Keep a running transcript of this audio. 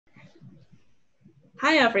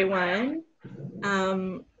Hi, everyone.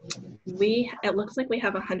 Um, it looks like we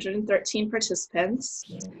have 113 participants.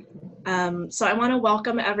 So I want to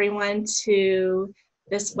welcome everyone to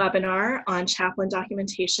this webinar on chaplain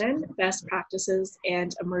documentation, best practices,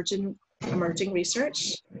 and emerging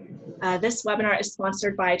research. This webinar is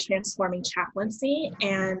sponsored by Transforming Chaplaincy,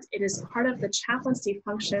 and it is part of the Chaplaincy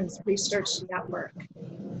Functions Research Network.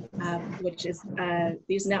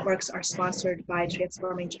 These networks are sponsored by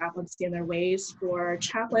Transforming Chaplaincy, and they're ways for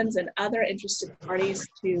chaplains and other interested parties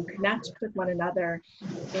to connect with one another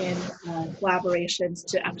in collaborations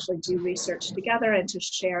to actually do research together and to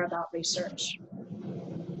share about research.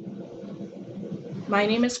 My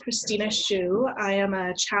name is Christina Shu. I am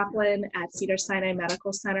a chaplain at Cedars-Sinai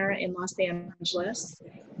Medical Center in Los Angeles,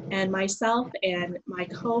 and myself and my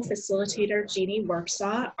co-facilitator, Jeannie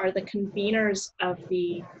Wirpsa, are the conveners of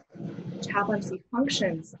the Chaplaincy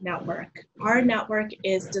Functions Network. Our network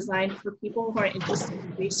is designed for people who are interested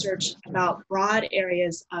in research about broad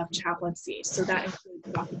areas of chaplaincy. So that includes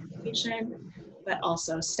documentation, but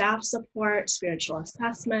also staff support, spiritual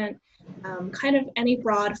assessment, kind of any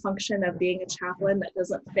broad function of being a chaplain that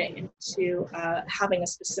doesn't fit into having a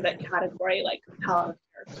specific category like palliative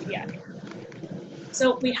care, pediatric.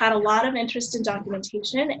 So we had a lot of interest in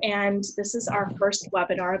documentation, and this is our first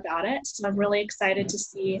webinar about it. So I'm really excited to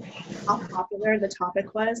see how popular the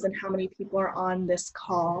topic was and how many people are on this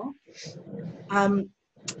call.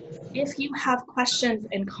 If you have questions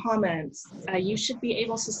and comments, you should be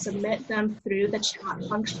able to submit them through the chat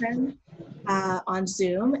function on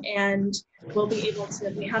Zoom, and we'll be able to,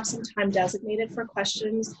 we have some time designated for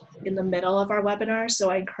questions in the middle of our webinar. So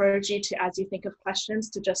I encourage you to, as you think of questions,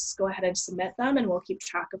 to just go ahead and submit them and we'll keep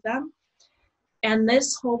track of them. And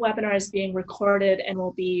this whole webinar is being recorded and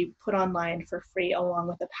will be put online for free along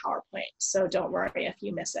with a PowerPoint. So don't worry if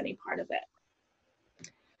you miss any part of it.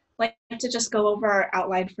 I'd like to just go over our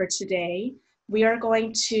outline for today. We are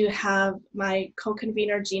going to have my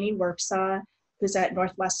co-convener, Jeannie Wirpsa, who's at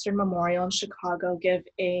Northwestern Memorial in Chicago, give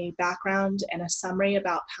a background and a summary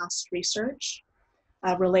about past research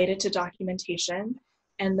related to documentation.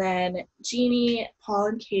 And then Jeannie, Paul,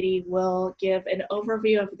 and Katie will give an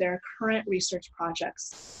overview of their current research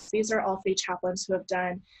projects. These are all three chaplains who have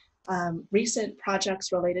done recent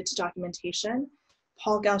projects related to documentation.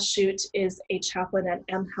 Paul Galchutt is a chaplain at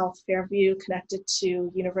M.Health Fairview connected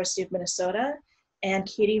to University of Minnesota. And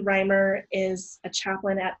Katie Reimer is a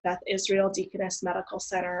chaplain at Beth Israel Deaconess Medical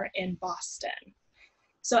Center in Boston.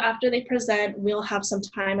 So after they present, we'll have some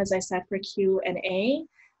time, as I said, for Q&A.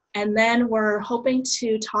 And then we're hoping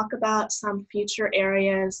to talk about some future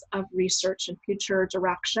areas of research and future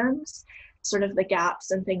directions, sort of the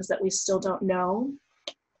gaps and things that we still don't know.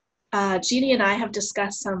 Jeannie and I have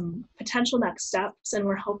discussed some potential next steps, and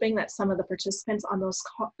we're hoping that some of the participants on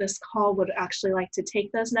this call would actually like to take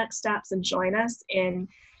those next steps and join us in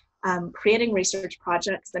creating research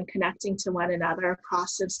projects and connecting to one another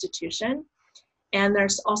across institution. And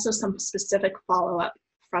there's also some specific follow-up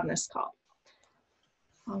from this call.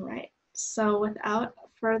 All right, so without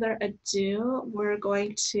further ado, we're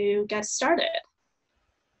going to get started.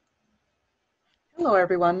 Hello,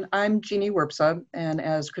 everyone. I'm Jeannie Wirpsa, and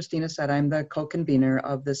as Christina said, I'm the co-convener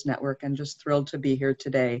of this network and just thrilled to be here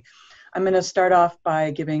today. I'm going to start off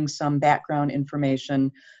by giving some background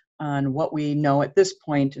information on what we know at this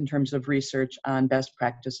point in terms of research on best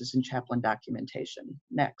practices in chaplain documentation.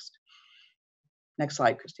 Next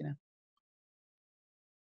slide, Christina.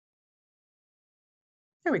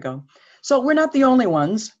 There we go. So we're not the only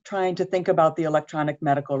ones trying to think about the electronic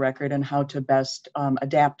medical record and how to best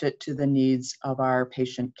adapt it to the needs of our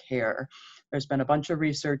patient care. There's been a bunch of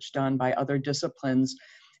research done by other disciplines,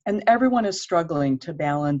 and everyone is struggling to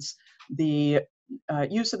balance the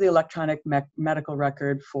use of the electronic medical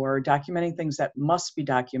record for documenting things that must be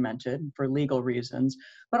documented for legal reasons,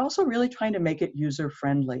 but also really trying to make it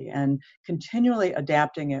user-friendly and continually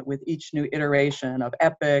adapting it with each new iteration of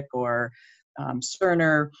Epic or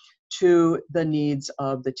Cerner to the needs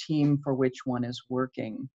of the team for which one is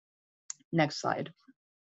working. Next slide.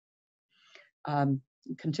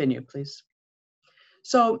 Continue, please.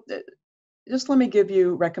 So just let me give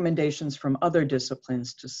you recommendations from other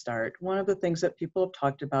disciplines to start. One of the things that people have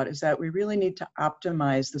talked about is that we really need to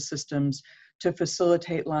optimize the systems to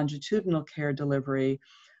facilitate longitudinal care delivery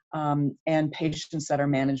and patients that are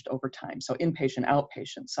managed over time. So inpatient,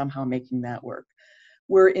 outpatient, somehow making that work.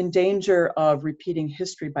 We're in danger of repeating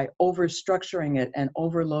history by overstructuring it and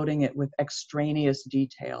overloading it with extraneous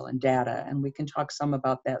detail and data, and we can talk some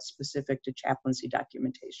about that specific to chaplaincy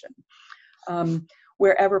documentation.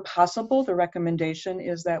 Wherever possible, the recommendation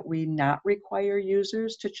is that we not require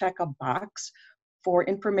users to check a box for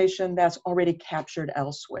information that's already captured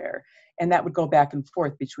elsewhere. And that would go back and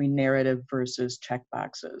forth between narrative versus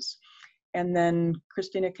checkboxes. And then,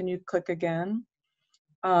 Christina, can you click again?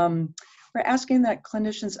 We're asking that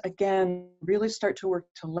clinicians, again, really start to work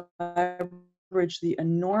to leverage the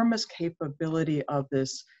enormous capability of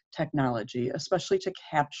this technology, especially to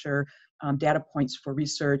capture data points for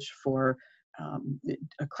research, for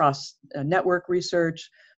across network research,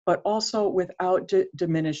 but also without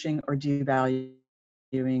diminishing or devaluing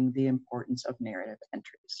the importance of narrative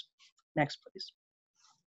entries. Next, please.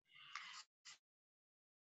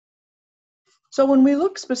 So when we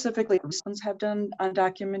look specifically at what chaplains have done on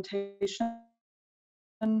documentation,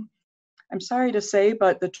 I'm sorry to say,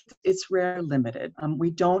 but it's rare limited.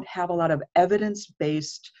 We don't have a lot of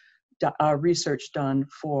evidence-based research done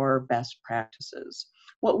for best practices.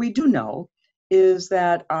 What we do know is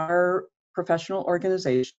that our professional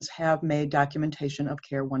organizations have made documentation of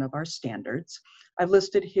care one of our standards. I've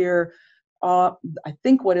listed here, I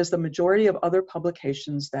think, what is the majority of other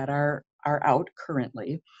publications that are out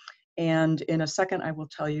currently. And in a second, I will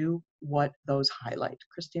tell you what those highlight.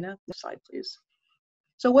 Christina, next slide, please.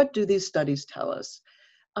 So what do these studies tell us?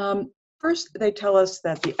 First, they tell us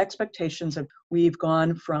that the expectations of we've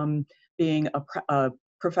gone from being a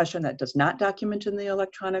profession that does not document in the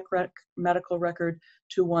electronic medical record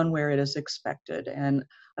to one where it is expected. And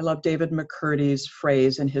I love David McCurdy's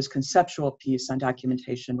phrase in his conceptual piece on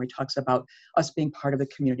documentation, where he talks about us being part of the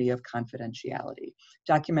community of confidentiality.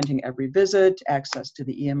 Documenting every visit, access to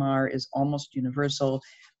the EMR is almost universal,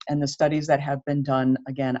 and the studies that have been done,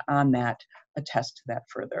 again, on that attest to that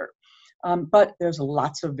further. But there's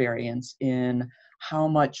lots of variance in how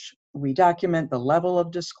much we document, the level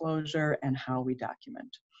of disclosure, and how we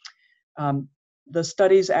document. The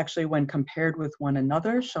studies actually, when compared with one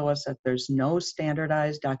another, show us that there's no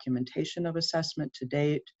standardized documentation of assessment to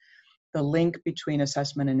date. The link between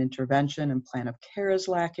assessment and intervention and plan of care is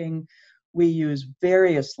lacking. We use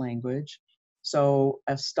various language. So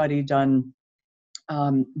a study done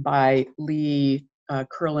by Lee,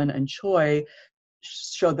 Curlin, and Choi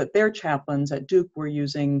showed that their chaplains at Duke were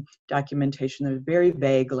using documentation of very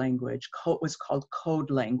vague language, was called code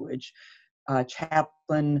language,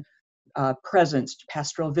 chaplain presence,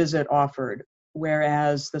 pastoral visit offered,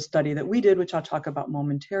 whereas the study that we did, which I'll talk about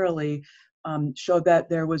momentarily, showed that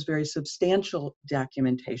there was very substantial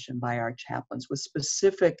documentation by our chaplains with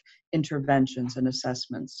specific interventions and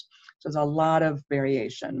assessments. So there's a lot of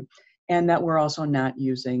variation, and that we're also not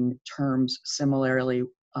using terms similarly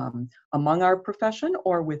among our profession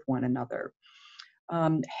or with one another.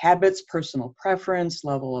 Habits, personal preference,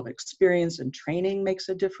 level of experience and training makes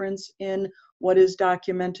a difference in what is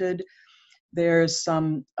documented. There's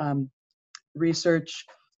some research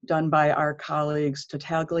done by our colleagues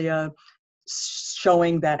Tattaglia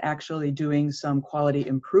showing that actually doing some quality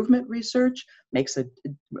improvement research makes a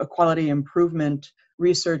quality improvement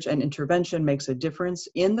research and intervention makes a difference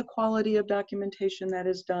in the quality of documentation that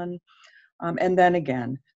is done. And then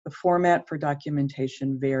again, the format for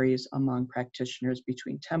documentation varies among practitioners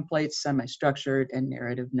between templates, semi-structured, and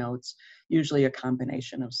narrative notes, usually a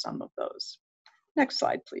combination of some of those. Next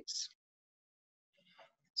slide, please.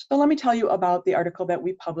 So let me tell you about the article that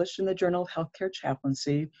we published in the Journal of Healthcare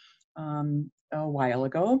Chaplaincy a while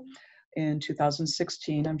ago in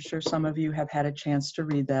 2016. I'm sure some of you have had a chance to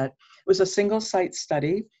read that. It was a single site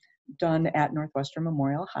study done at Northwestern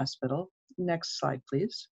Memorial Hospital. Next slide,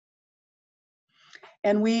 please.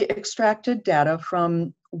 And we extracted data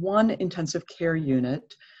from one intensive care unit.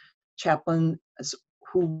 Chaplains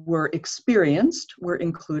who were experienced were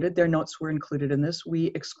included, their notes were included in this. We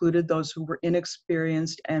excluded those who were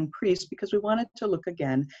inexperienced and priests because we wanted to look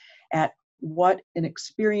again at what an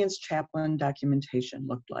experienced chaplain documentation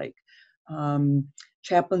looked like.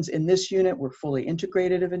 Chaplains in this unit were fully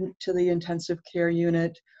integrated into the intensive care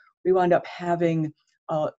unit. We wound up having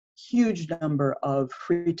a huge number of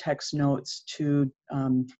free text notes to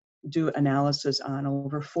do analysis on,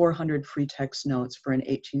 over 400 free text notes for an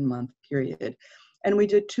 18-month period. And we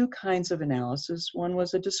did two kinds of analysis. One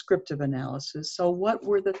was a descriptive analysis. So what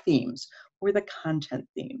were the themes? What were the content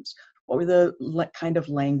themes? What were the kind of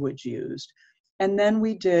language used? And then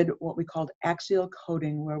we did what we called axial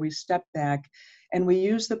coding, where we stepped back and we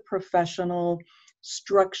used the professional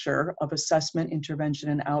structure of assessment, intervention,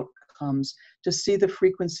 and outcomes to see the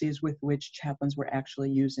frequencies with which chaplains were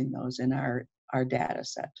actually using those in our data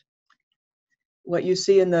set. What you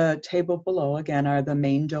see in the table below, again, are the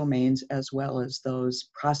main domains as well as those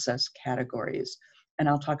process categories. And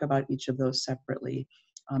I'll talk about each of those separately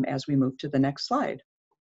as we move to the next slide.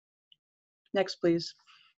 Next, please.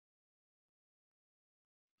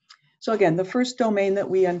 So again, the first domain that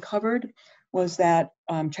we uncovered was that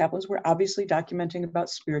chaplains were obviously documenting about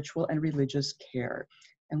spiritual and religious care.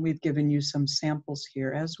 And we've given you some samples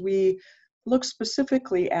here. As we look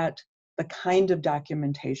specifically at the kind of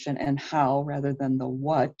documentation and how rather than the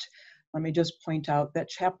what, let me just point out that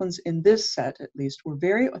chaplains in this set, at least, were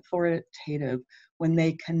very authoritative when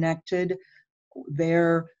they connected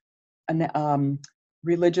their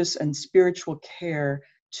religious and spiritual care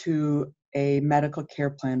to a medical care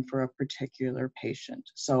plan for a particular patient.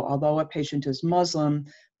 So although a patient is Muslim,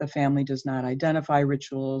 the family does not identify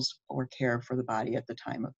rituals or care for the body at the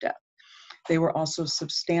time of death. They were also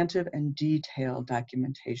substantive and detailed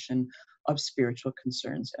documentation of spiritual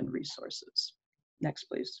concerns and resources. Next,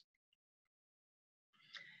 please.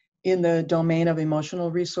 In the domain of emotional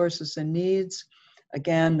resources and needs,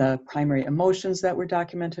 again, the primary emotions that were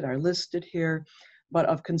documented are listed here, but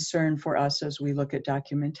of concern for us as we look at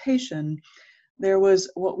documentation, there was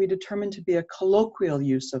what we determined to be a colloquial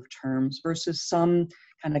use of terms versus some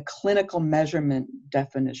kind of clinical measurement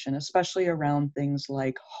definition, especially around things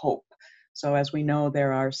like hope. So as we know,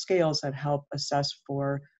 there are scales that help assess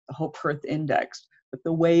for the Hope Earth Index, but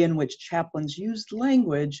the way in which chaplains used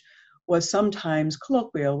language was sometimes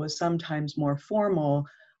colloquial, was sometimes more formal,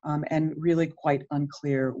 and really quite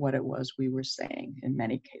unclear what it was we were saying in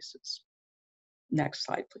many cases. Next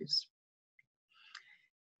slide, please.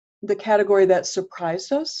 The category that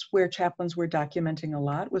surprised us, where chaplains were documenting a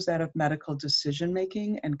lot, was that of medical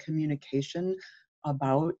decision-making and communication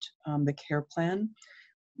about the care plan.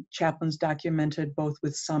 Chaplains documented both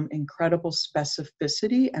with some incredible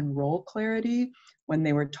specificity and role clarity when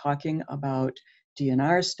they were talking about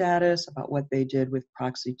DNR status, about what they did with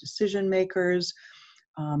proxy decision makers,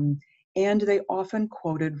 and they often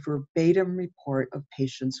quoted verbatim report of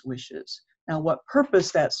patients' wishes. Now, what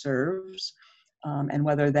purpose that serves and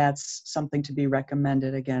whether that's something to be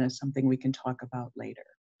recommended, again, is something we can talk about later.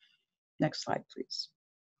 Next slide, please.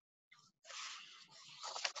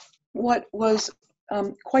 What was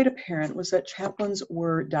quite apparent was that chaplains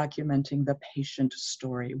were documenting the patient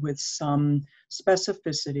story with some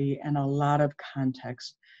specificity and a lot of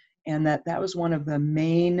context, and that was one of the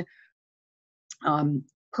main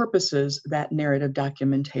purposes that narrative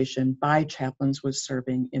documentation by chaplains was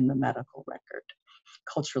serving in the medical record.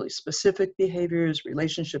 Culturally specific behaviors,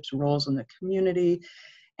 relationships, roles in the community,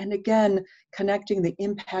 and again, connecting the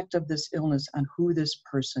impact of this illness on who this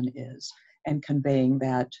person is and conveying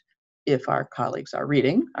that, if our colleagues are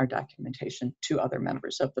reading our documentation, to other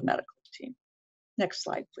members of the medical team. Next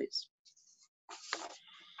slide, please.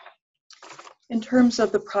 In terms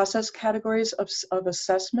of the process categories of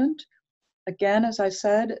assessment, again, as I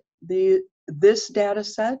said, this data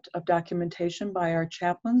set of documentation by our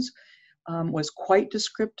chaplains was quite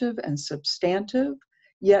descriptive and substantive,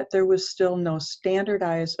 yet there was still no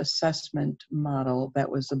standardized assessment model that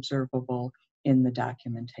was observable in the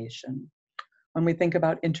documentation. When we think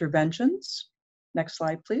about interventions, next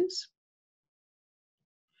slide, please.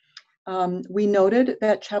 We noted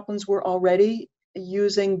that chaplains were already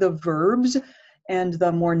using the verbs and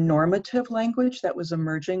the more normative language that was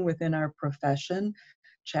emerging within our profession.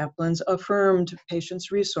 Chaplains affirmed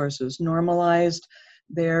patients' resources, normalized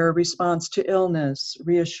their response to illness,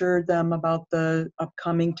 reassured them about the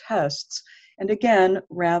upcoming tests. And again,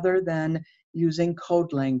 rather than using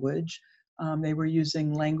code language, they were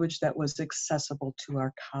using language that was accessible to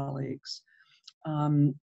our colleagues.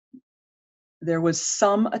 There was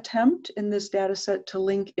some attempt in this data set to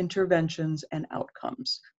link interventions and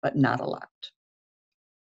outcomes, but not a lot.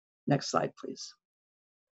 Next slide, please.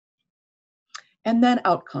 And then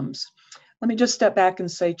outcomes. Let me just step back and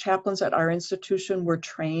say chaplains at our institution were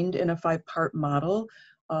trained in a 5-part model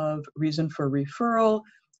of reason for referral,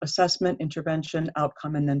 assessment, intervention,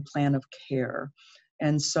 outcome, and then plan of care.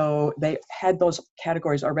 And so they had those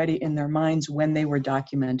categories already in their minds when they were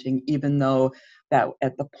documenting, even though that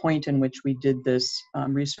at the point in which we did this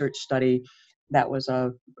research study, that was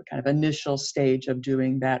a kind of initial stage of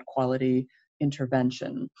doing that quality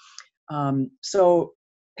intervention. So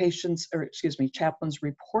chaplains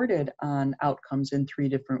reported on outcomes in 3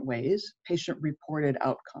 different ways: patient-reported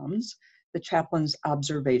outcomes, the chaplain's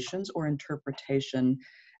observations or interpretation,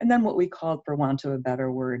 and then what we called, for want of a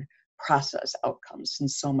better word, process outcomes,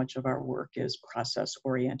 since so much of our work is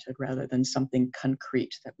process-oriented rather than something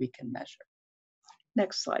concrete that we can measure.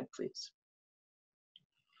 Next slide, please.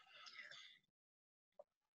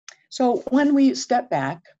 So when we step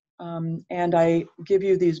back, and I give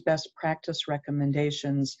you these best practice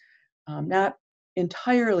recommendations, not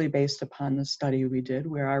entirely based upon the study we did,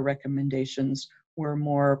 where our recommendations were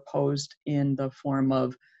more posed in the form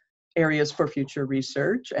of areas for future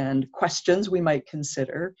research and questions we might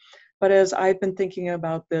consider. But as I've been thinking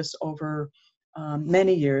about this over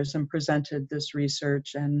many years and presented this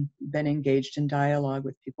research and been engaged in dialogue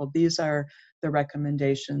with people, these are the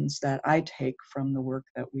recommendations that I take from the work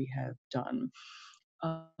that we have done.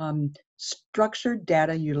 Structured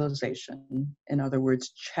data utilization, in other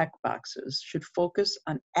words, checkboxes, should focus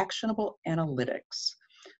on actionable analytics,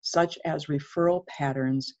 such as referral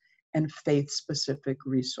patterns and faith-specific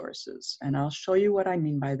resources. And I'll show you what I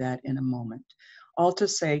mean by that in a moment. All to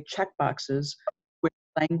say, checkboxes with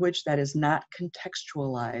language that is not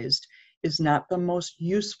contextualized is not the most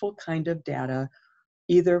useful kind of data,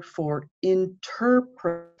 either for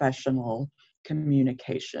interprofessional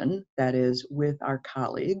communication, that is with our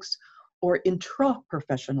colleagues, or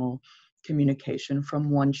intraprofessional communication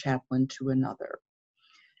from one chaplain to another.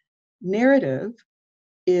 Narrative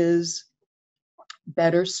is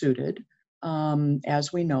better suited,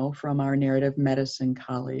 as we know from our narrative medicine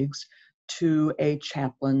colleagues, to a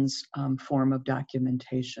chaplain's form of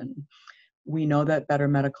documentation. We know that better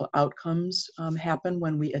medical outcomes happen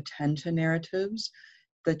when we attend to narratives.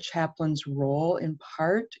 The chaplain's role, in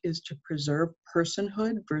part, is to preserve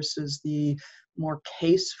personhood versus the more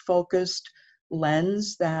case-focused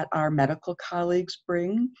lens that our medical colleagues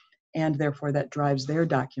bring, and therefore that drives their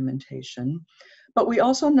documentation. But we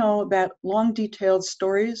also know that long, detailed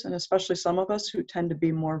stories, and especially some of us who tend to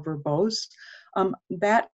be more verbose,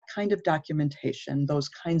 that kind of documentation, those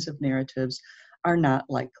kinds of narratives, are not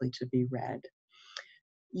likely to be read.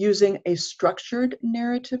 Using a structured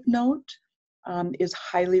narrative note is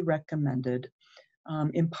highly recommended,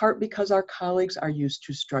 in part because our colleagues are used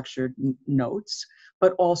to structured notes,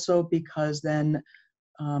 but also because then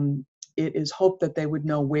it is hoped that they would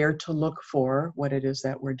know where to look for what it is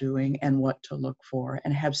that we're doing and what to look for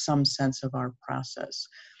and have some sense of our process.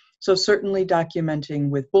 So certainly documenting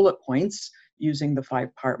with bullet points using the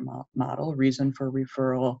 5-part model, reason for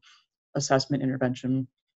referral, assessment, intervention,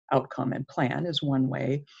 outcome, and plan is one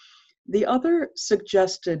way. The other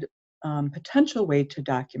suggested potential way to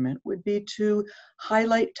document would be to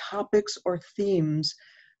highlight topics or themes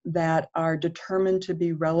that are determined to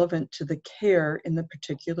be relevant to the care in the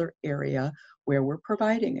particular area where we're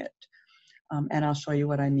providing it. And I'll show you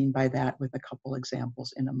what I mean by that with a couple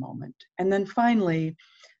examples in a moment. And then finally,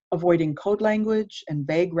 avoiding code language and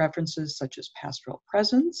vague references such as pastoral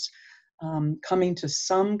presence, coming to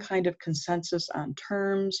some kind of consensus on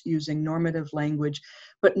terms, using normative language,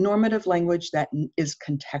 but normative language that is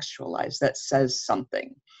contextualized, that says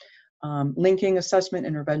something. Linking assessment,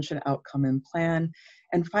 intervention, outcome, and plan.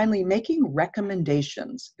 And finally, making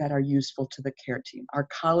recommendations that are useful to the care team. Our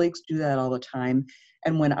colleagues do that all the time.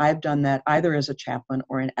 And when I've done that, either as a chaplain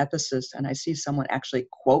or an ethicist, and I see someone actually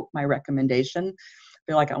quote my recommendation,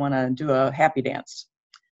 I feel like I want to do a happy dance.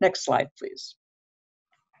 Next slide, please.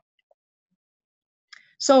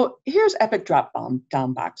 So here's Epic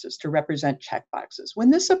drop-down boxes to represent check boxes.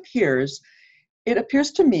 When this appears, it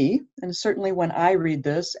appears to me, and certainly when I read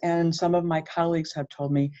this, and some of my colleagues have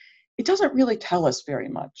told me, it doesn't really tell us very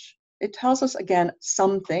much. It tells us, again,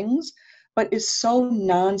 some things, but is so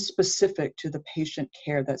non-specific to the patient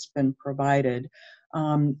care that's been provided.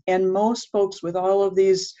 And most folks with all of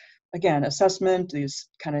these, again, assessment, these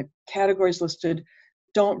kind of categories listed,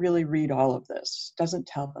 don't really read all of this. Doesn't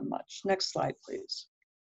tell them much. Next slide, please.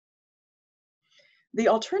 The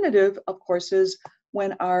alternative, of course, is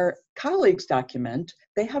when our colleagues document,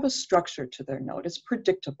 they have a structure to their note. It's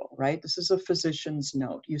predictable, right? This is a physician's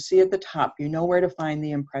note. You see at the top, you know where to find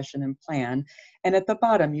the impression and plan. And at the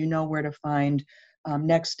bottom, you know where to find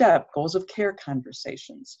next step, goals of care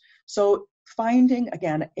conversations. So finding,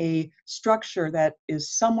 again, a structure that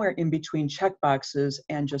is somewhere in between checkboxes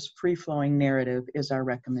and just free-flowing narrative is our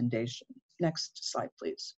recommendation. Next slide,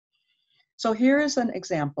 please. So here is an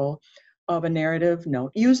example of a narrative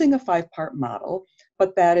note using a 5-part model,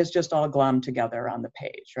 but that is just all glommed together on the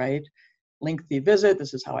page, right? Lengthy visit,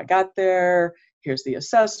 this is how I got there, here's the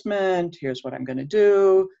assessment, here's what I'm gonna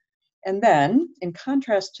do. And then, in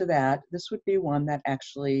contrast to that, this would be one that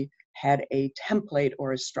actually had a template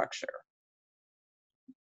or a structure.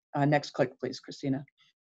 Next click, please, Christina.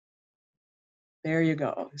 There you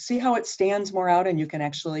go. See how it stands more out and you can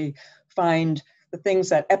actually find the things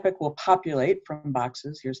that Epic will populate from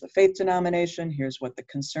boxes. Here's the faith denomination, here's what the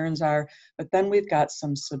concerns are, but then we've got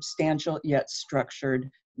some substantial yet structured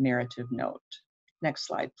narrative note. Next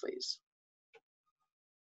slide, please.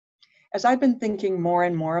 As I've been thinking more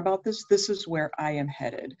and more about this, this is where I am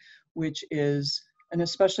headed, which is, and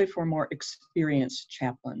especially for more experienced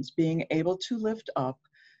chaplains, being able to lift up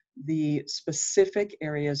the specific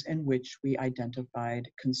areas in which we identified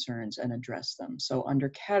concerns and addressed them. So under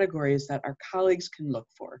categories that our colleagues can look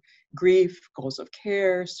for: grief, goals of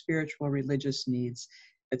care, spiritual, religious needs,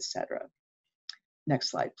 etc.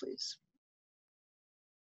 Next slide, please.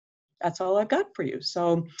 That's all I've got for you.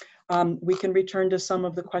 So we can return to some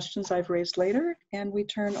of the questions I've raised later, and we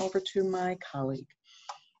turn over to my colleague.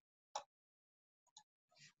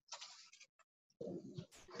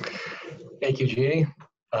 Thank you, Jeannie.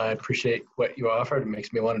 I appreciate what you offered. It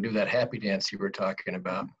makes me want to do that happy dance you were talking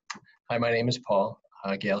about. Hi, my name is Paul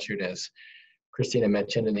Galchutt, as Christina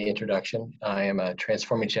mentioned in the introduction. I am a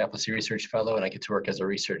Transforming Chaplaincy Research Fellow, and I get to work as a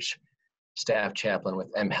research staff chaplain with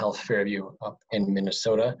M.Health Fairview up in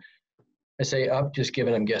Minnesota. I say up just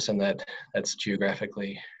given I'm guessing that that's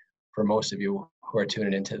geographically for most of you who are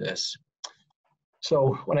tuning into this.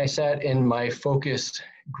 So when I sat in my focus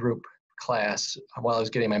group class while I was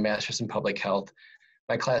getting my master's in public health,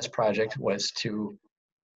 my class project was to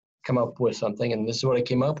come up with something, and this is what I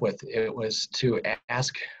came up with. It was to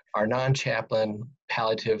ask our non-chaplain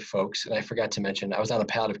palliative folks, and I forgot to mention, I was on a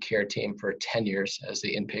palliative care team for 10 years as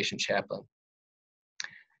the inpatient chaplain.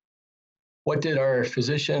 What did our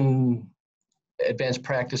physician, advanced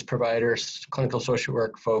practice providers, clinical social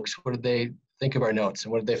work folks, what did they think of our notes,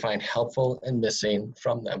 and what did they find helpful and missing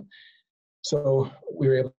from them? So we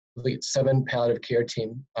were able to get 7 palliative care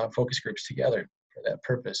team focus groups together for that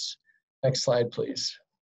purpose. Next slide, please.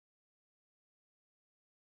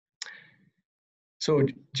 So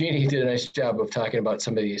Jeannie did a nice job of talking about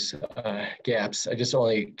some of these gaps. I just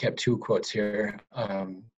only kept 2 quotes here.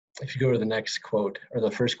 If you go to the next quote, or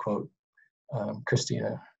the first quote,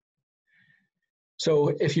 Christina. So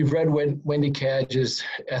if you've read Wendy Cadge's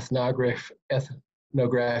ethnographic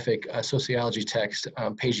sociology text,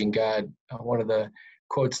 Paging God, one of the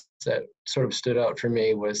quotes that sort of stood out for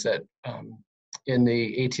me was that in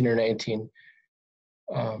the 18 or 19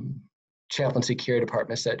 chaplaincy care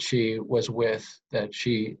departments that she was with, that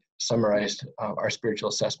she summarized our spiritual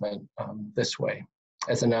assessment this way: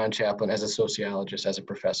 as a non-chaplain, as a sociologist, as a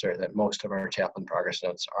professor, that most of our chaplain progress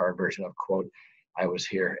notes are a version of, quote, "I was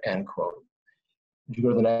here," end quote. Would you go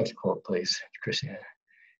to the next quote, please, Christina?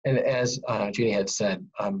 And as Jeannie had said,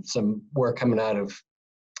 some work coming out of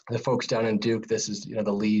the folks down in Duke. This is,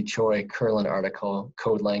 the Lee Choi Curlin article.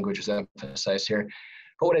 Code language is emphasized here.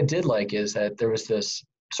 But what I did like is that there was this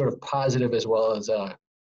sort of positive as well as I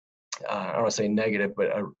don't want to say negative,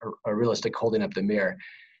 but a realistic holding up the mirror.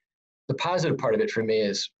 The positive part of it for me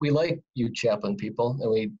is we like you chaplain people, and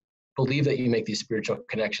we believe that you make these spiritual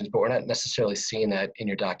connections, but we're not necessarily seeing that in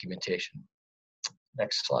your documentation.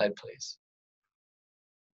 Next slide, please.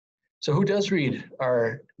 So who does read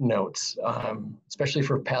our notes, especially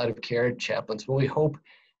for palliative care chaplains? Well, we hope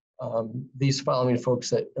these following folks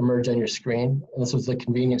that emerge on your screen, and this was the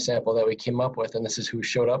convenient sample that we came up with, and this is who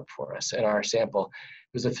showed up for us in our sample.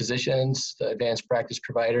 It was the physicians, the advanced practice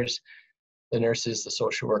providers, the nurses, the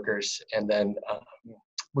social workers, and then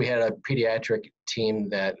we had a pediatric team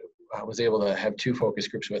that was able to have 2 focus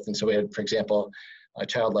groups with. And so we had, for example, a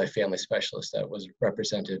child life family specialist that was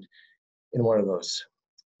represented in one of those.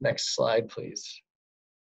 Next slide, please.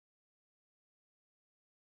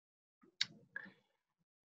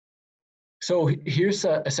 So here's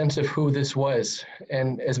a sense of who this was.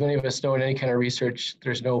 And as many of us know, in any kind of research,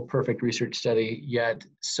 there's no perfect research study yet.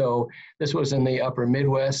 So this was in the upper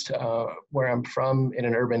Midwest, where I'm from, in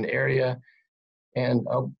an urban area. And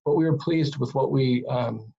but we were pleased with what we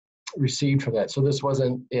received from that. So this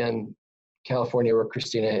wasn't in California, where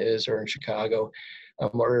Christina is, or in Chicago,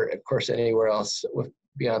 or of course anywhere else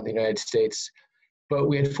beyond the United States. But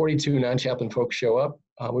we had 42 non-chaplain folks show up.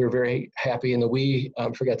 We were very happy, and the we,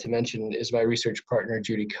 forgot to mention, is my research partner,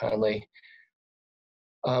 Judy Conley,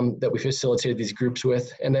 that we facilitated these groups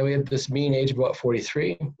with. And then we had this mean age of about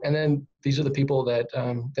 43. And then these are the people that,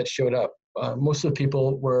 that showed up. Most of the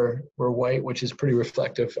people were white, which is pretty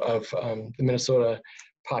reflective of the Minnesota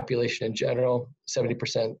population in general.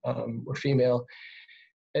 70% were female.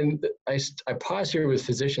 And I pause here with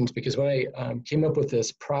physicians because when I came up with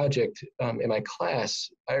this project in my class,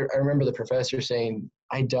 I remember the professor saying,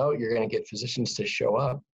 I doubt you're going to get physicians to show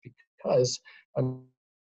up because it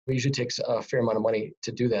usually takes a fair amount of money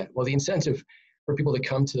to do that. Well, the incentive for people to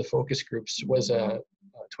come to the focus groups was a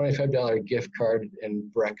 $25 gift card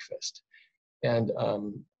and breakfast. And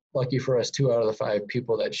lucky for us, 2 out of the 5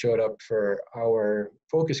 people that showed up for our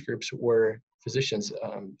focus groups were physicians.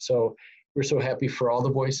 So we're so happy for all the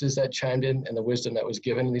voices that chimed in and the wisdom that was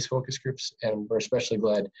given in these focus groups. And we're especially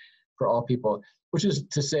glad for all people, which is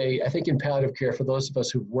to say, I think in palliative care, for those of us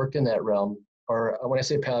who've worked in that realm, or when I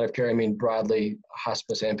say palliative care, I mean broadly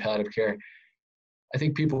hospice and palliative care, I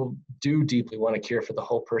think people do deeply want to care for the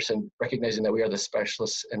whole person, recognizing that we are the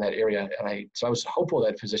specialists in that area. And so I was hopeful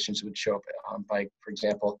that physicians would show up by, for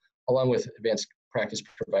example, along with advanced practice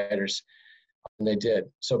providers, and they did.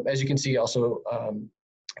 So as you can see, also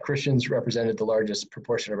Christians represented the largest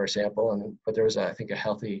proportion of our sample, but there was, I think, a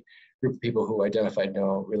healthy group of people who identified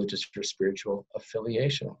no religious or spiritual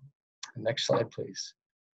affiliation. Next slide, please.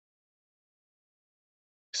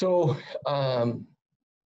 So,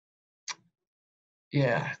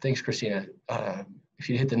 yeah, thanks, Christina. If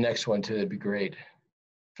you hit the next one too, that'd be great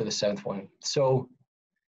for the 7th one. So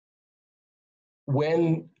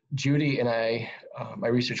when Judy and I, my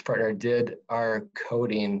research partner, did our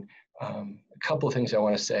coding, a couple of things I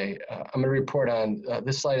want to say. I'm going to report on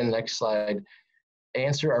this slide and the next slide,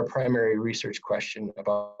 answer our primary research question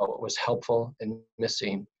about what was helpful and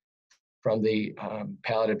missing from the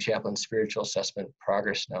palliative chaplain spiritual assessment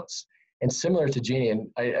progress notes. And similar to Jeannie, and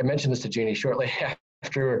I mentioned this to Jeannie shortly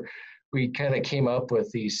after we kind of came up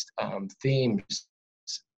with these themes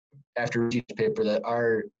after reading the paper, that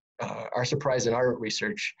our surprise in our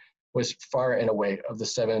research was far and away of the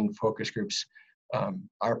 7 focus groups.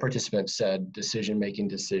 Our participants said decision-making.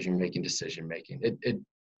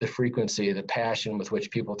 The frequency, the passion with which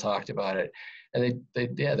people talked about it. And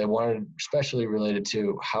they wanted, especially related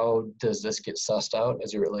to how does this get sussed out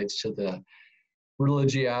as it relates to the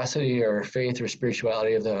religiosity or faith or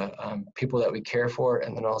spirituality of the people that we care for,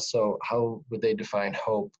 and then also how would they define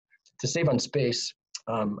hope. To save on space,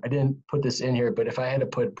 I didn't put this in here, but if I had to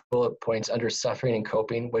put bullet points under suffering and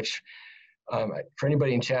coping, which for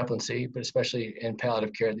anybody in chaplaincy, but especially in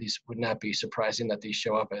palliative care, these would not be surprising that these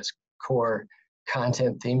show up as core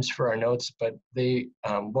content themes for our notes, but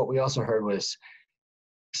what we also heard was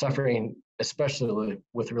suffering, especially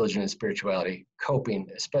with religion and spirituality, coping,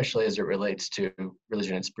 especially as it relates to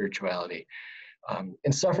religion and spirituality.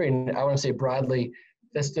 And suffering, I want to say broadly,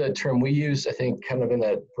 that's the term we use, I think, kind of in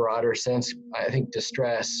that broader sense. I think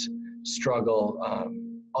distress, struggle,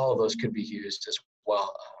 all of those could be used as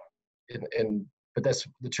well. But that's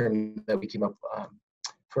the term that we came up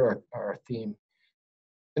for our theme.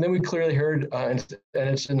 And then we clearly heard, and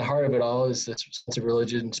it's in the heart of it all, is this sense of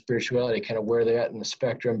religion and spirituality, kind of where they're at in the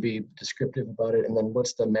spectrum, be descriptive about it, and then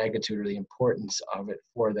what's the magnitude or the importance of it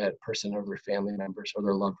for that person or their family members or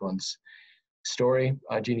their loved ones' story.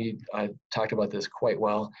 Jeannie talked about this quite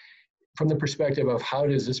well. From the perspective of how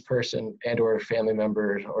does this person and or family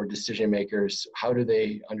members or decision makers, how do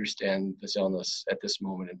they understand this illness at this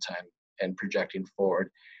moment in time and projecting forward?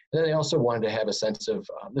 And then they also wanted to have a sense of,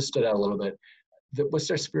 this stood out a little bit, what's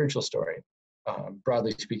their spiritual story?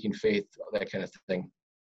 Broadly speaking, faith, that kind of thing.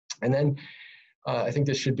 And then I think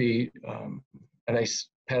this should be a nice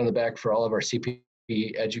pat on the back for all of our CP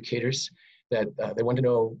educators, that they want to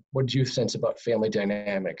know, what do you sense about family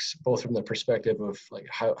dynamics, both from the perspective of like,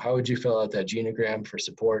 how would you fill out that genogram for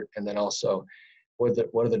support? And then also, what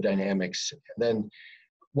are the dynamics? And then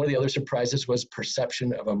one of the other surprises was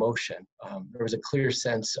perception of emotion. There was a clear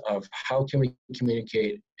sense of how can we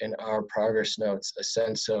communicate in our progress notes, a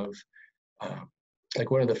sense of, like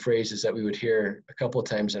one of the phrases that we would hear a couple of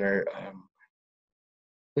times in our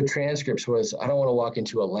the transcripts was, I don't want to walk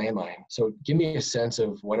into a landmine. So give me a sense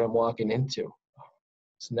of what I'm walking into.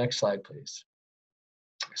 So next slide, please.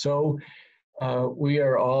 So we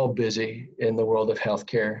are all busy in the world of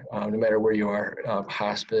healthcare, no matter where you are,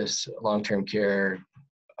 hospice, long-term care,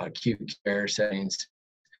 acute care settings.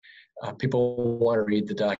 People want to read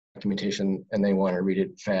the documentation and they want to read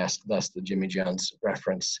it fast, thus the Jimmy John's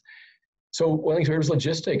reference. So one of the things was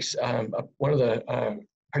logistics. One of the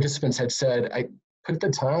participants had said, I put the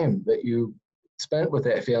time that you spent with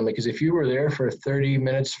that family, because if you were there for 30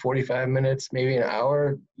 minutes, 45 minutes, maybe an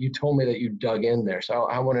hour, you told me that you dug in there. So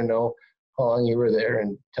I want to know how long you were there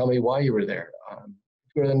and tell me why you were there.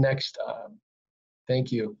 Go to the next,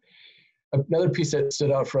 thank you. Another piece that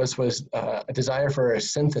stood out for us was a desire for a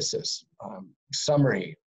synthesis,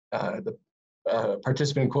 summary. The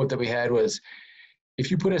participant quote that we had was,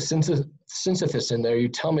 if you put a synthesis in there, you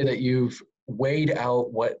tell me that you've weighed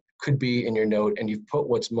out what could be in your note and you've put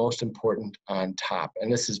what's most important on top.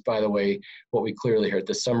 And this is, by the way, what we clearly heard.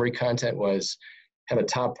 The summary content was have a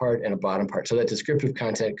top part and a bottom part. So that descriptive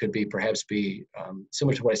content could be perhaps be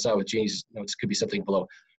similar to what I saw with Jeannie's notes, could be something below.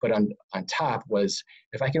 But on top was,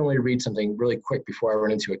 if I can only read something really quick before I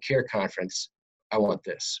run into a care conference, I want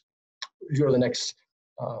this. Go to the next.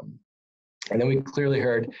 And then we clearly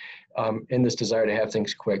heard in this desire to have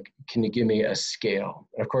things quick, can you give me a scale?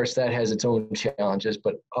 And of course, that has its own challenges,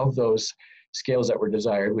 but of those scales that were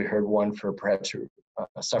desired, we heard one for perhaps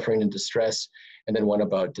suffering and distress, and then one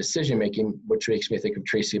about decision-making, which makes me think of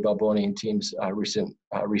Tracy Balboni and team's recent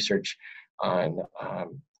research on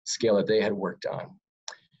scale that they had worked on.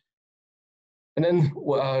 And then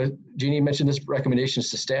Jeannie mentioned this recommendations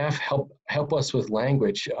to staff, help us with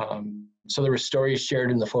language. So there were stories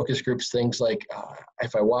shared in the focus groups, things like,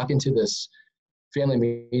 if I walk into this family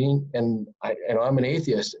meeting and I'm an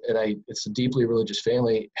atheist and it's a deeply religious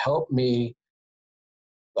family, help me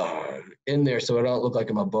in there so I don't look like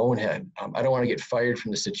I'm a bonehead. I don't want to get fired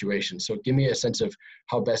from the situation. So give me a sense of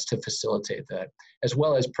how best to facilitate that, as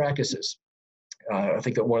well as practices. I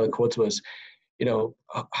think that one of the quotes was,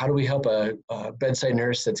 how do we help a bedside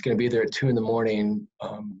nurse that's going to be there at 2 a.m.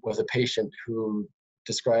 With a patient who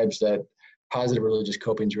describes that positive religious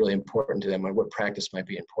coping is really important to them, and what practice might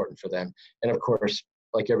be important for them. And of course,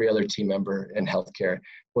 like every other team member in healthcare,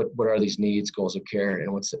 what are these needs, goals of care,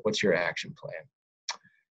 and what's your action plan?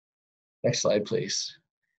 Next slide, please.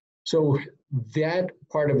 So that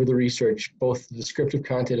part of the research, both the descriptive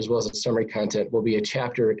content as well as the summary content, will be a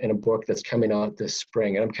chapter in a book that's coming out this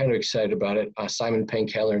spring. And I'm kind of excited about it. Simon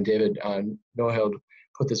Penkeller and David Nohild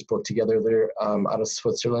put this book together. They're out of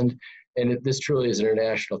Switzerland. And this truly is an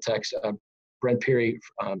international text. Brent Peary,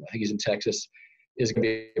 I think he's in Texas, is going to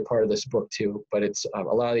be a part of this book too. But it's a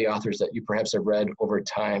lot of the authors that you perhaps have read over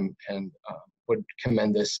time, and would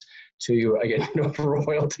commend this to you. Again, no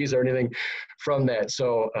royalties or anything from that.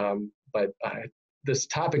 So, but this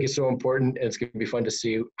topic is so important, and it's going to be fun to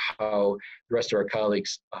see how the rest of our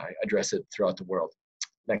colleagues address it throughout the world.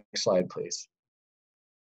 Next slide, please.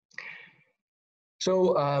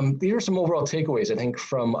 So these are some overall takeaways, I think,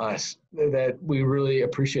 from us that we really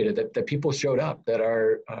appreciated, that people showed up, that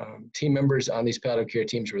our team members on these palliative care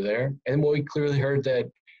teams were there. And we clearly heard that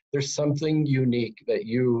there's something unique that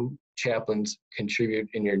you chaplains contribute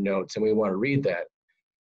in your notes, and we want to read that.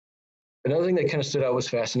 Another thing that kind of stood out was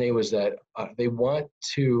fascinating was that they wanted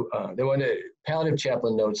palliative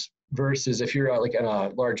chaplain notes versus if you're out like in a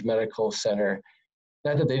large medical center,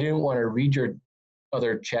 not that they didn't want to read your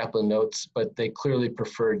other chaplain notes, but they clearly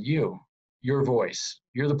preferred your voice.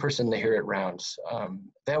 You're the person they hear at rounds.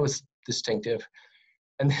 That was distinctive.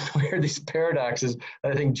 And then we heard these paradoxes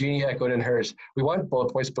that I think Jeannie echoed in hers. We want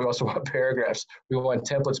bullet points, but we also want paragraphs. We want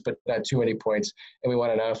templates, but not too many points. And we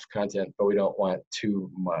want enough content, but we don't want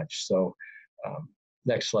too much. So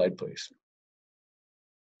next slide, please.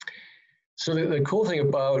 So the cool thing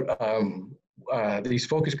about these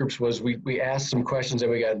focus groups was we asked some questions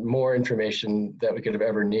and we got more information that we could have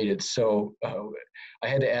ever needed. So I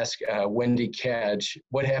had to ask Wendy Cadge,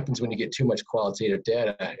 what happens when you get too much qualitative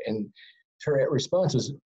data? And her response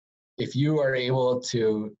was, if you are able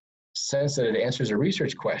to sense that it answers a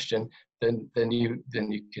research question, then you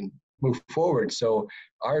can move forward. So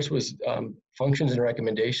ours was functions and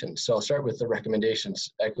recommendations. So I'll start with the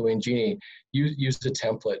recommendations. Echoing Jeannie, use the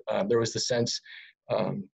template. There was the sense,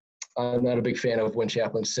 I'm not a big fan of when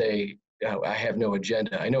chaplains say, I have no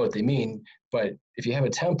agenda. I know what they mean, but if you have a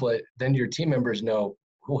template, then your team members know,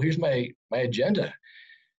 well, here's my agenda.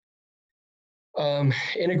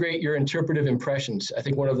 Integrate your interpretive impressions. I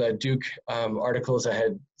think one of the Duke articles I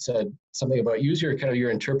had said something about use your kind of your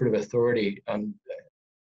interpretive authority.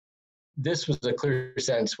 This was a clear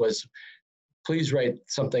sense was, please write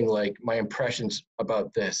something like my impressions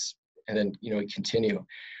about this, and then continue.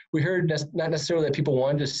 We heard not necessarily that people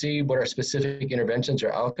wanted to see what our specific interventions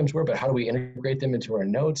or outcomes were, but how do we integrate them into our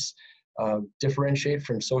notes, differentiate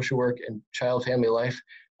from social work and child family life.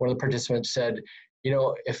 One of the participants said,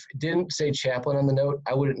 if it didn't say chaplain on the note,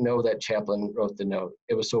 I wouldn't know that chaplain wrote the note.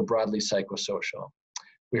 It was so broadly psychosocial.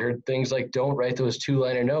 We heard things like, don't write those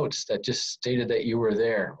 2-liner notes that just stated that you were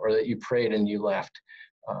there or that you prayed and you left.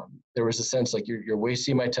 There was a sense like you're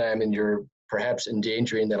wasting my time and you're perhaps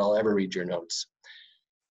endangering that I'll ever read your notes.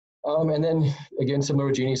 And then again, similar to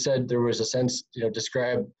what Jeannie said, there was a sense,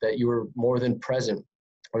 describe that you were more than present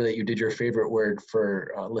or that you did your favorite word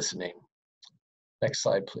for listening. Next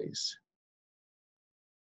slide, please.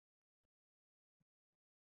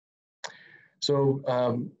 So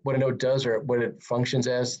what a note does or what it functions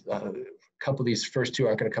as, a couple of these first two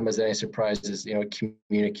aren't going to come as any surprises. It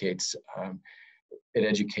communicates, it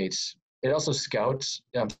educates. It also scouts,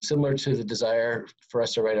 similar to the desire for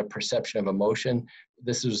us to write a perception of emotion.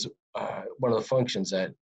 This is one of the functions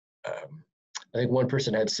that I think one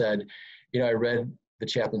person had said, I read the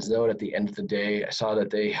chaplain's note at the end of the day. I saw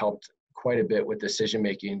that they helped quite a bit with decision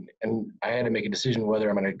making, and I had to make a decision whether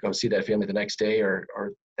I'm going to go see that family the next day or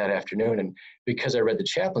that afternoon. And because I read the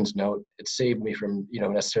chaplain's note, it saved me from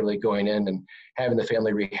necessarily going in and having the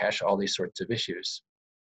family rehash all these sorts of issues.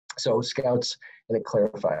 So scouts, and it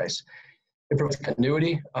clarifies. It promotes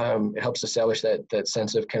continuity. It helps establish that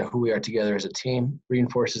sense of kind of who we are together as a team,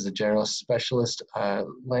 reinforces the generalist specialist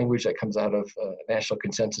language that comes out of a national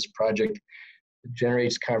consensus project,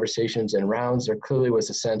 generates conversations and rounds. There clearly was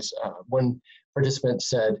a sense, one participant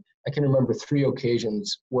said, I can remember 3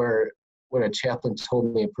 occasions where when a chaplain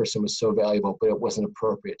told me a person was so valuable, but it wasn't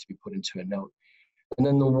appropriate to be put into a note. And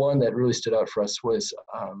then the one that really stood out for us was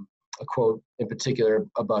a quote in particular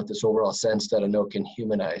about this overall sense that a note can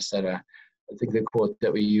humanize, that I think the quote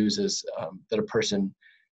that we use is that a person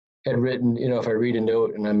had written, you know, if I read a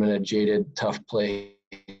note and I'm in a jaded, tough place,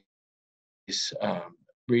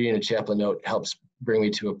 reading a chaplain note helps bring me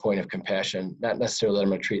to a point of compassion. Not necessarily that I'm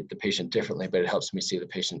going to treat the patient differently, but it helps me see the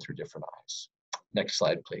patient through different eyes. Next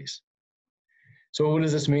slide, please. So what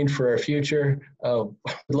does this mean for our future? I'd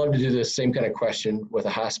love to do this same kind of question with a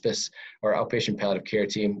hospice or outpatient palliative care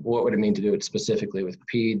team. What would it mean to do it specifically with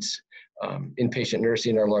peds? Inpatient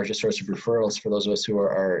nursing, our largest source of referrals for those of us who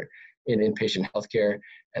are in inpatient healthcare.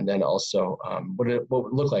 And then also what would it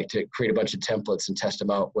look like to create a bunch of templates and test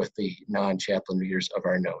them out with the non-chaplain readers of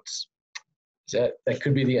our notes. That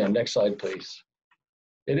could be the end. Next slide, please.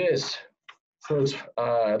 It is. So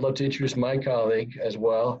I'd love to introduce my colleague as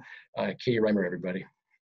well, Katie Reimer, everybody.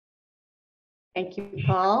 Thank you,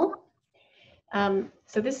 Paul. So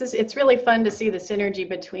it's really fun to see the synergy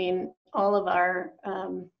between all of our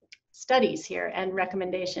studies here and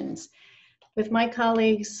recommendations. With my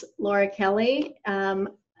colleagues, Laura Kelly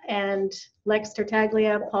and Lex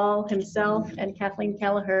Tartaglia, Paul himself, and Kathleen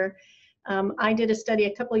Kelleher, I did a study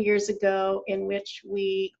a couple years ago in which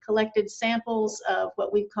we collected samples of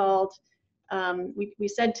what we called, we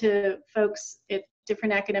said to folks at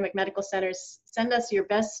different academic medical centers, send us your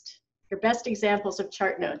best examples of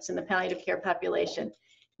chart notes in the palliative care population.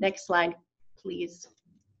 Next slide, please,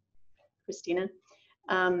 Christina.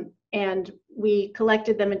 And we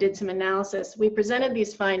collected them and did some analysis. We presented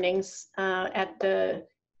these findings at the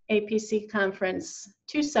APC conference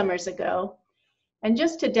 2 summers ago. And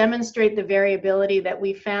just to demonstrate the variability that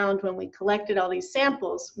we found when we collected all these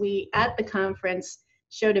samples, we, at the conference,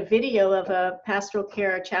 showed a video of a pastoral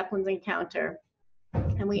care chaplain's encounter.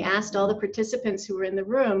 And we asked all the participants who were in the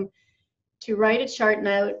room to write a chart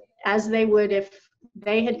note as they would if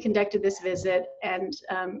they had conducted this visit and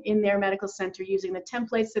in their medical center using the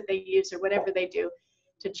templates that they use or whatever they do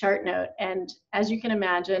to chart note. And as you can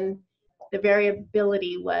imagine, the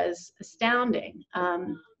variability was astounding.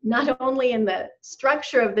 Not only in the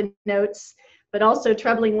structure of the notes, but also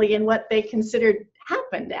troublingly in what they considered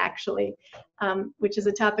happened actually, which is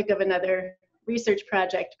a topic of another research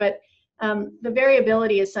project. But the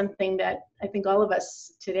variability is something that I think all of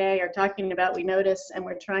us today are talking about. We notice, and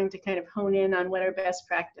we're trying to kind of hone in on what our best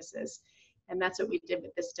practice is. And that's what we did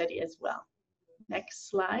with this study as well. Next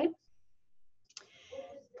slide.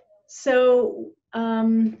 So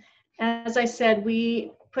as I said,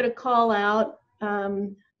 we put a call out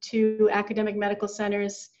to academic medical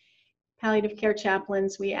centers, palliative care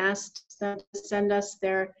chaplains. We asked them to send us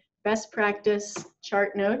their best practice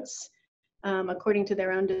chart notes according to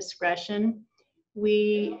their own discretion.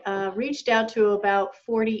 We reached out to about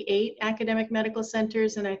 48 academic medical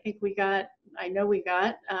centers, and I think we got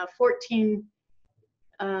 14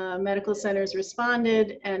 medical centers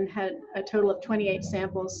responded and had a total of 28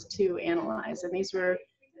 samples to analyze, and these were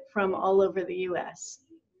from all over the US.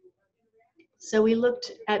 So we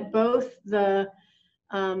looked at both the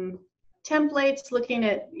templates, looking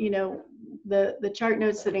at, the chart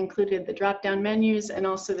notes that included the drop-down menus and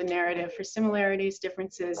also the narrative for similarities,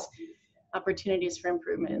 differences, opportunities for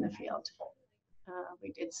improvement in the field.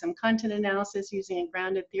 We did some content analysis using a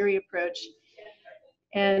grounded theory approach.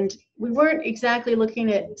 And we weren't exactly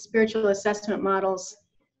looking at spiritual assessment models,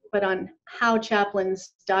 but on how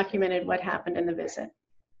chaplains documented what happened in the visit.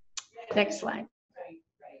 Next slide.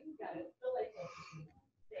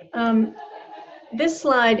 This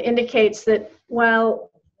slide indicates that while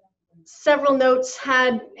several notes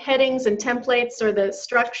had headings and templates or the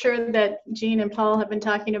structure that Jean and Paul have been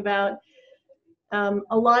talking about,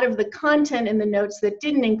 a lot of the content in the notes that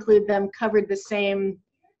didn't include them covered the same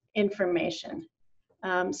information.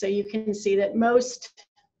 So you can see that most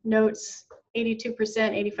notes, 82%,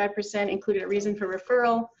 85%, included a reason for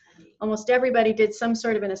referral. Almost everybody did some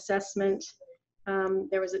sort of an assessment.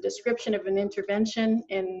 There was a description of an intervention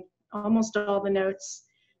in almost all the notes.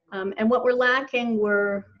 And what we're lacking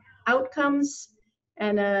were outcomes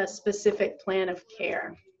and a specific plan of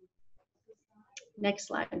care. Next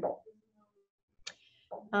slide.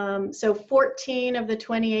 So 14 of the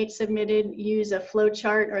 28 submitted use a flow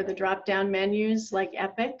chart or the drop-down menus like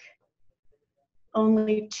EPIC.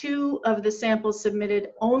 Only 2 of the samples submitted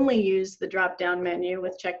only used the drop-down menu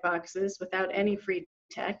with checkboxes without any free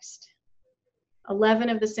text. 11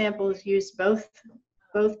 of the samples used both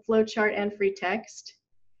flowchart and free text.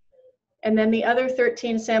 And then the other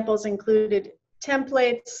 13 samples included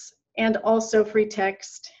templates and also free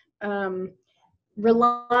text,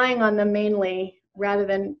 relying on them mainly rather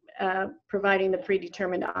than providing the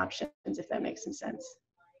predetermined options, if that makes some sense.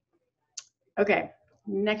 Okay,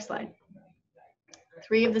 next slide.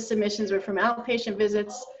 3 of the submissions were from outpatient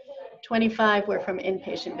visits, 25 were from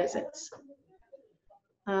inpatient visits.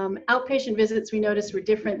 Outpatient visits we noticed were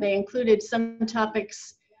different. They included some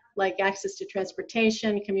topics like access to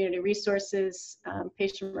transportation, community resources,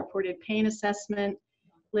 patient-reported pain assessment,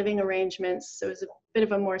 living arrangements. So it was a bit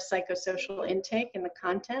of a more psychosocial intake in the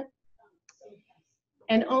content.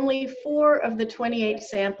 And only 4 of the 28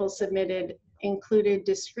 samples submitted included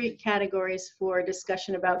discrete categories for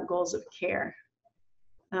discussion about goals of care.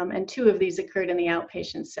 And 2 of these occurred in the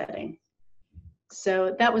outpatient setting.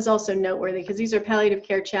 So that was also noteworthy because these are palliative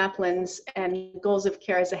care chaplains, and goals of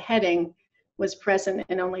care as a heading was present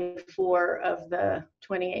in only 4 of the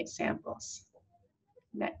 28 samples.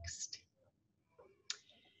 Next.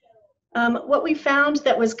 What we found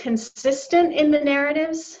that was consistent in the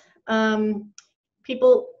narratives,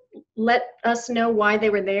 people let us know why they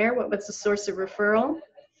were there, what was the source of referral.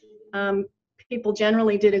 People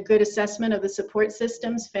generally did a good assessment of the support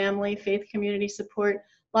systems, family, faith, community support,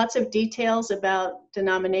 lots of details about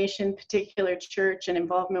denomination, particular church, and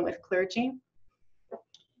involvement with clergy.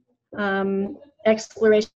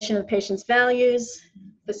 Exploration of patient's values,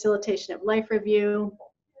 facilitation of life review.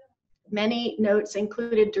 Many notes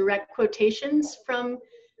included direct quotations from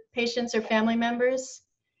patients or family members,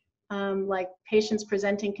 like patients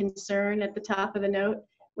presenting concern at the top of the note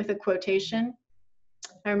with a quotation.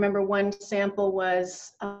 I remember one sample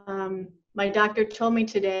was, my doctor told me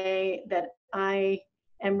today that I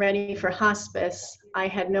am ready for hospice. I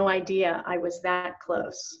had no idea I was that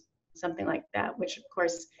close, something like that, which of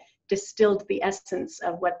course distilled the essence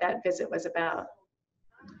of what that visit was about.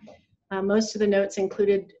 Most of the notes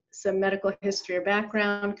included some medical history or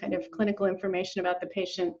background, kind of clinical information about the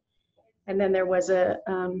patient, and then there was a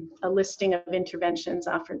listing of interventions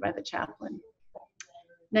offered by the chaplain.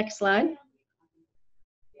 Next slide.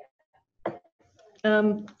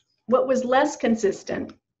 What was less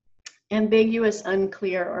consistent, ambiguous,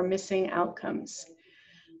 unclear, or missing outcomes.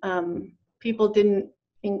 People didn't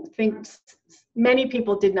think, many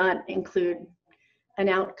people did not include an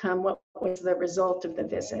outcome, what was the result of the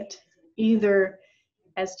visit. Either,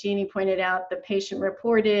 as Jeannie pointed out, the patient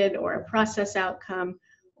reported, or a process outcome,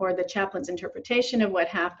 or the chaplain's interpretation of what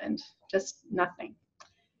happened, just nothing.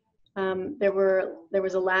 There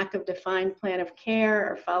was a lack of defined plan of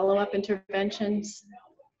care or follow-up interventions.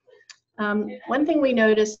 One thing we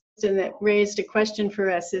noticed and that raised a question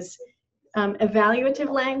for us is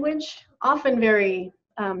evaluative language, often very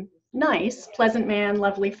nice, pleasant man,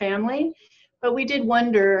 lovely family, but we did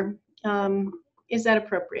wonder, is that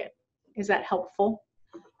appropriate? Is that helpful?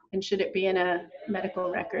 And should it be in a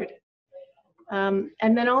medical record? And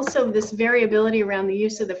then also this variability around the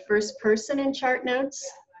use of the first person in chart notes,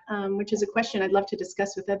 which is a question I'd love to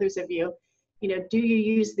discuss with others of you. You know, do you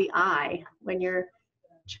use the I when you're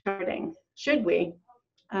charting? Should we?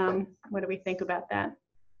 What do we think about that?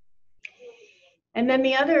 And then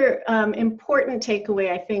the other important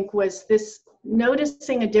takeaway, I think, was this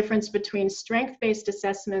noticing a difference between strength-based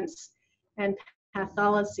assessments and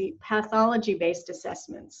pathology-based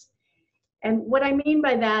assessments. And what I mean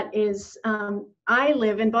by that is I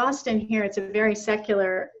live in Boston here. It's a very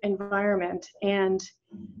secular environment. And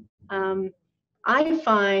I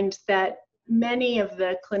find that many of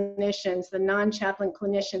the clinicians, the non-chaplain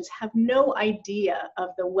clinicians, have no idea of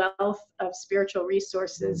the wealth of spiritual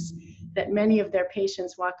resources that many of their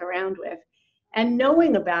patients walk around with. And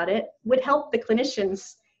knowing about it would help the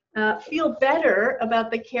clinicians feel better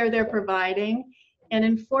about the care they're providing and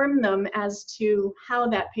inform them as to how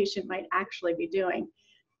that patient might actually be doing.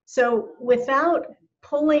 So without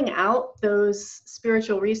pulling out those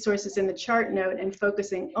spiritual resources in the chart note and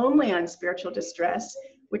focusing only on spiritual distress,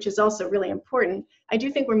 which is also really important, I do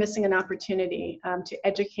think we're missing an opportunity to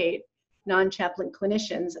educate non-chaplain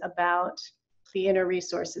clinicians about the inner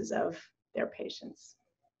resources of their patients.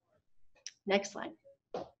 Next slide.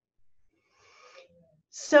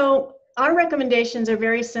 So our recommendations are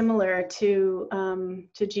very similar to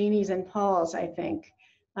Jeannie's and Paul's, I think.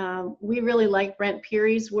 We really like Brent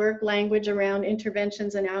Peary's work, language around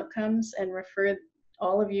interventions and outcomes, and refer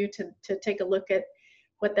all of you to take a look at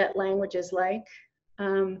what that language is like.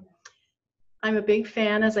 I'm a big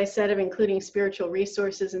fan, as I said, of including spiritual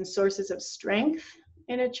resources and sources of strength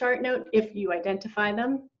in a chart note if you identify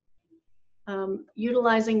them.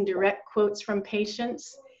 Utilizing direct quotes from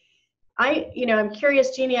patients. I'm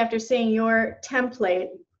curious, Jeannie, after seeing your template,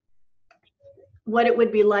 what it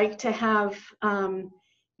would be like to have,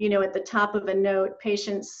 at the top of a note,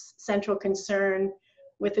 patient's central concern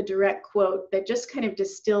with a direct quote that just kind of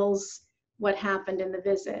distills what happened in the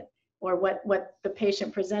visit or what the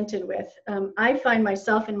patient presented with. I find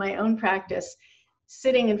myself in my own practice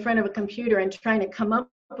sitting in front of a computer and trying to come up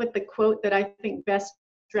with the quote that I think best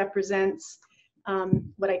represents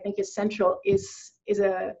what I think is central is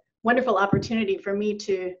a wonderful opportunity for me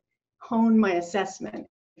to hone my assessment,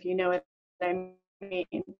 if you know what I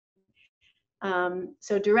mean.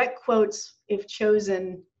 So direct quotes, if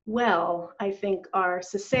chosen well, I think are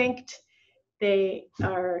succinct, they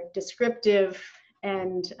are descriptive,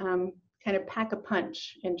 and kind of pack a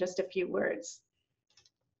punch in just a few words.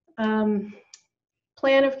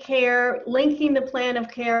 Plan of care, linking the plan of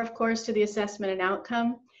care, of course, to the assessment and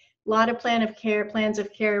outcome. A lot of plans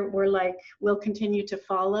of care were like, will continue to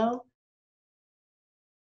follow.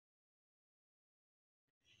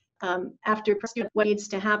 After what needs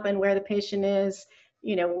to happen, where the patient is,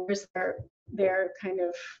 where's their kind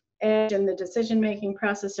of edge in the decision-making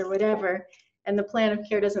process or whatever, and the plan of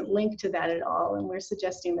care doesn't link to that at all, and we're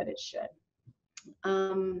suggesting that it should.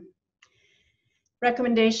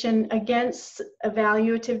 Recommendation against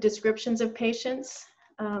evaluative descriptions of patients.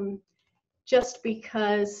 Just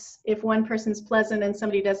because if one person's pleasant and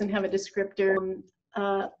somebody doesn't have a descriptor.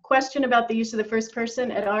 Question about the use of the first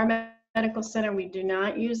person. At our medical center, we do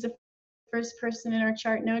not use the first person in our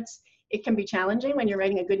chart notes. It can be challenging when you're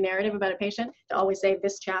writing a good narrative about a patient to always say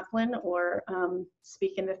this chaplain or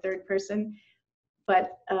speak in the third person,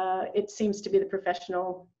 but it seems to be the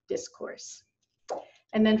professional discourse.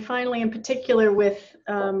 And then finally, in particular with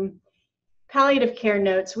palliative care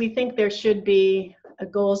notes, we think there should be a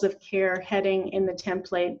goals of care heading in the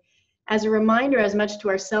template as a reminder as much to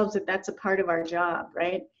ourselves that that's a part of our job,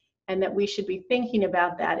 right? And that we should be thinking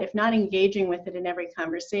about that. If not engaging with it in every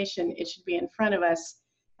conversation, it should be in front of us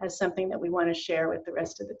as something that we want to share with the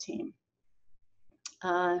rest of the team.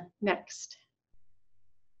 Next.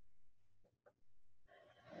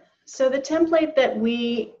 So the template that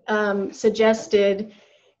we suggested,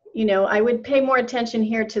 I would pay more attention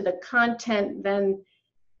here to the content than,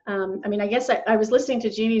 I guess I was listening to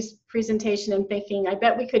Jeannie's presentation and thinking, I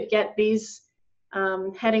bet we could get these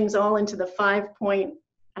headings all into the 5-point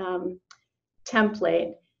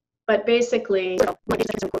template. But basically,